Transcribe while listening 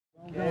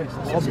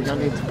I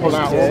need to pull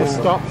out all the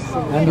stops.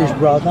 And his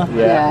brother.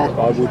 Yeah.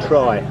 I will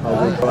try.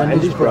 I will try.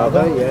 And his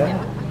brother,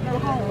 yeah.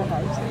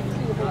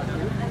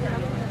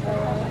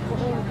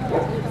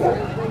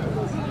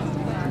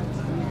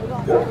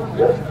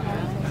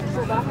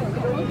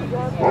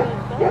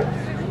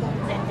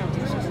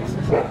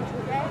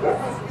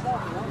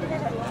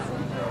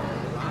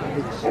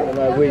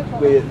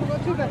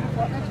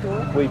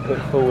 We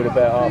put forward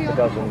about half a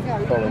dozen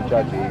foreign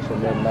judges,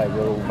 and then they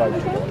were all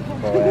voted on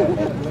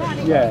by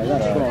yeah,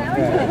 that's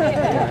right.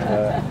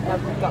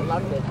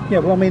 Yeah,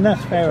 well, I mean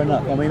that's fair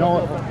enough. I mean,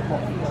 I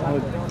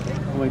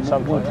mean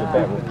sometimes it's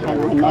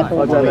better. I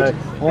don't know.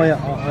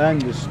 I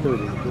understood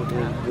it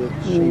that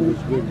she was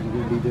really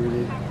going to be doing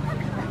it.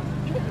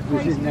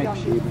 Was it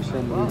next year with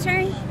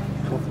somebody?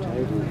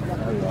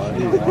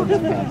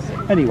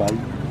 Anyway,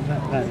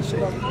 that's it.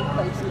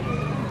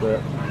 But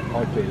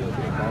I'd be a little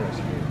bit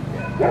embarrassed.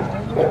 I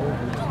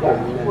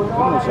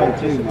don't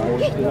say too much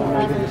because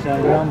I'm going to say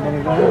I'm going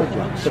to go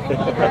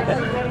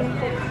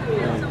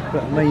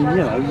but I mean, you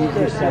know, you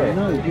just say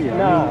no, do you?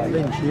 No. I mean,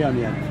 then she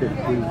only had 50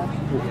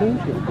 or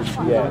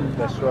 40. Yeah,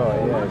 that's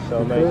right, yeah. So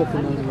I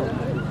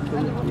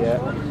mean, yeah.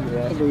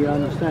 Probably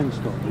understand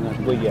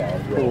Scotland. Well, yeah.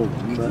 But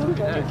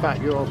In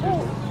fact, you're. I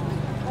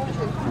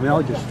mean,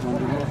 I just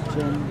wonder what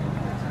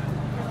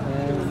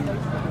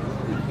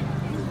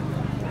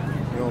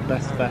Your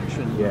best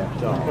veteran. yeah.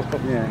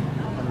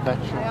 They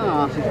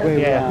are.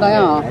 Yeah. They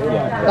are.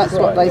 Yeah, that's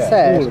what they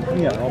said.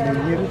 Yeah, I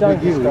mean, You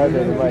don't just go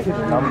there and make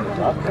numbers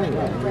up, do you?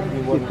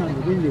 You want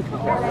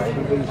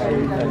to be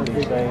seen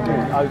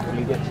and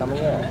hopefully get something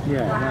else.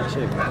 Yeah, that's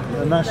it.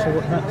 And that's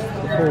the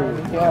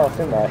whole. Yeah, I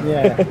think that.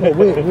 Yeah,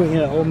 well, we you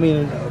know, I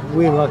mean,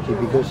 we're lucky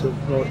because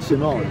of like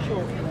Simone.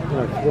 You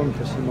know, if it wasn't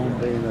for Simone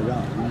being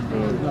alone,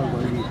 there's no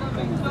way you can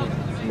come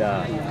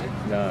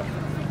here. No.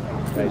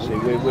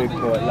 Basically, we're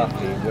quite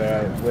lucky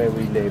where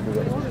we live. We've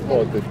got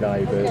quite good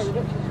neighbours.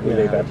 We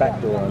leave our back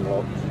door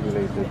unlocked. We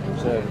leave the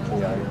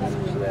conservatory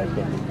open, so they're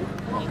getting.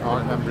 I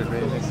can't remember it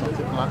being this at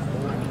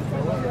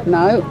Blackpool.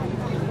 No.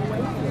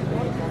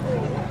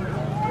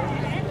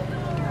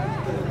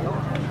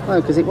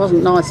 Well, because it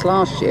wasn't nice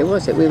last year,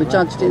 was it? We were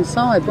judged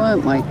inside,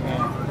 weren't we?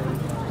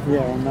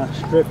 Yeah, on that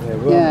strip there,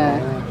 weren't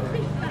Yeah.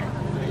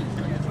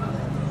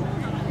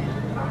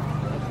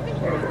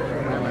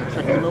 They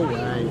took them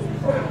away.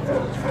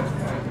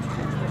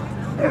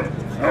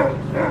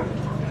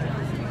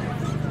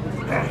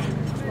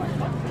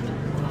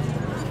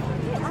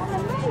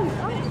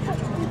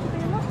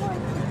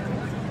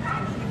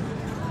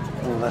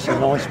 Oh, that's a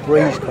nice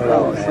breeze coming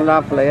out It's there.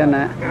 lovely, isn't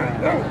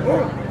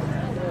it?